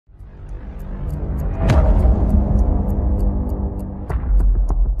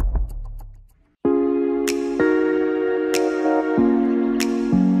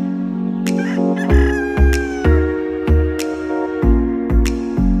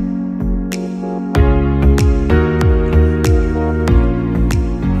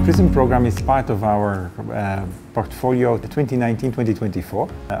program is part of our portfolio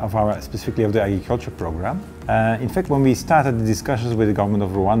 2019-2024 specifically of the agriculture program. In fact, when we started the discussions with the government of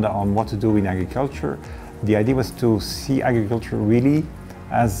Rwanda on what to do in agriculture, the idea was to see agriculture really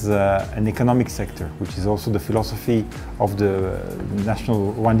as an economic sector, which is also the philosophy of the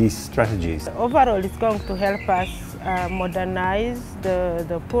national Rwandese strategies. Overall, it's going to help us modernize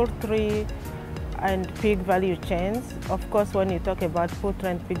the poultry and pig value chains. Of course, when you talk about poultry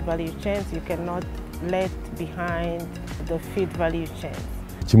and pig value chains, you cannot let behind the feed value chains.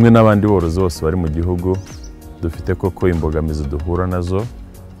 Kimwe n'abandi borozi bose bari mu gihugu, dufite koko imbogamizi duhura nazo.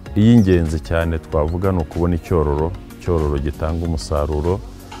 Iy'ingenzi cyane twavuga no kubona icyororo gitanga umusaruro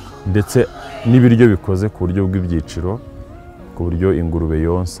ndetse n'ibiryo bikoze ku buryo bw'ibyiciro, ku buryo ingurube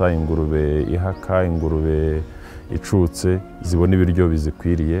yonsa, ingurube ihaka, ingurube icutse zibona ibiryo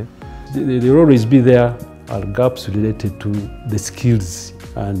bizikwiriye. There will always be there are gaps related to the skills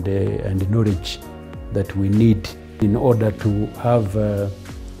and knowledge that we need in order to have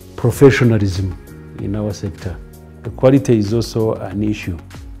professionalism in our sector. The quality is also an issue.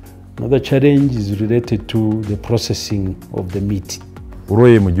 Another challenge is related to the processing of the meat.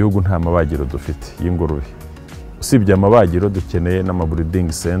 Uroye mu gihugu nta mabagiro dufite y'ingurube. Usibye amabagiro dukeneye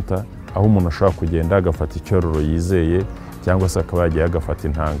n'ama-breeding center aho umuntu ashobora kugenda agafata icyororo yizeye cyangwa se akaba yagiye agafata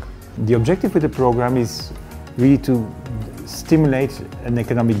intanga. The objective with the program is really to stimulate an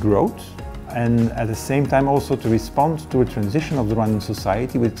economic growth and at the same time also to respond to a transition of the Rwandan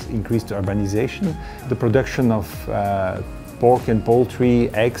society with increased urbanization. The production of pork and poultry,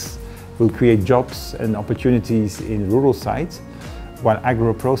 eggs will create jobs and opportunities in rural sites, while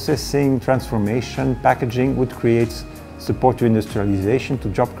agro-processing, transformation, packaging would create support to industrialization, to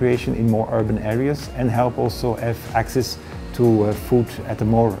job creation in more urban areas and help also have access to food at a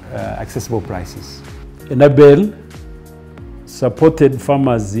more accessible prices. Enabel supported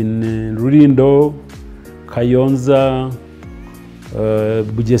farmers in Rulindo, Kayonza,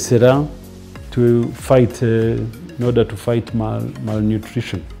 Bugesera to fight in order to fight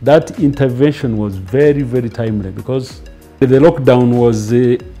malnutrition. That intervention was very, very timely because the lockdown was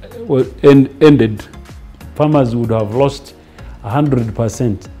ended. Farmers would have lost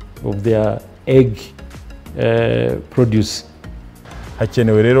 100% of their egg produce.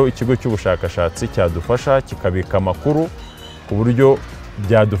 Hakenewe rero ikigo cy'ubushakashatsi cyadufasha kikabika amakuru ku buryo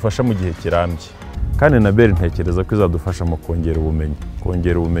byadufasha mu gihe kirambye. Kandi Enabel ntekereza ko izadufasha mu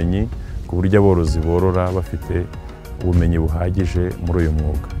kongera ubumenyi ku buryo aborozi borora bafite ubumenyi buhagije muri uyu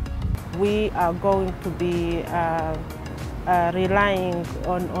mwuga. We are going to be relying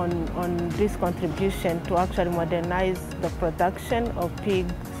on this contribution to actually modernize the production of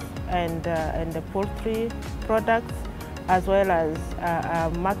pigs and the poultry products, as well as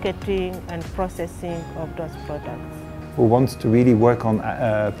marketing and processing of those products. Who wants to really work on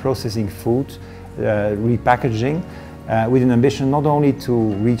processing food, repackaging, with an ambition not only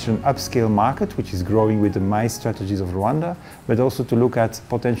to reach an upscale market, which is growing with the maize strategies of Rwanda, but also to look at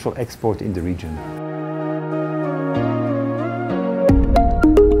potential export in the region.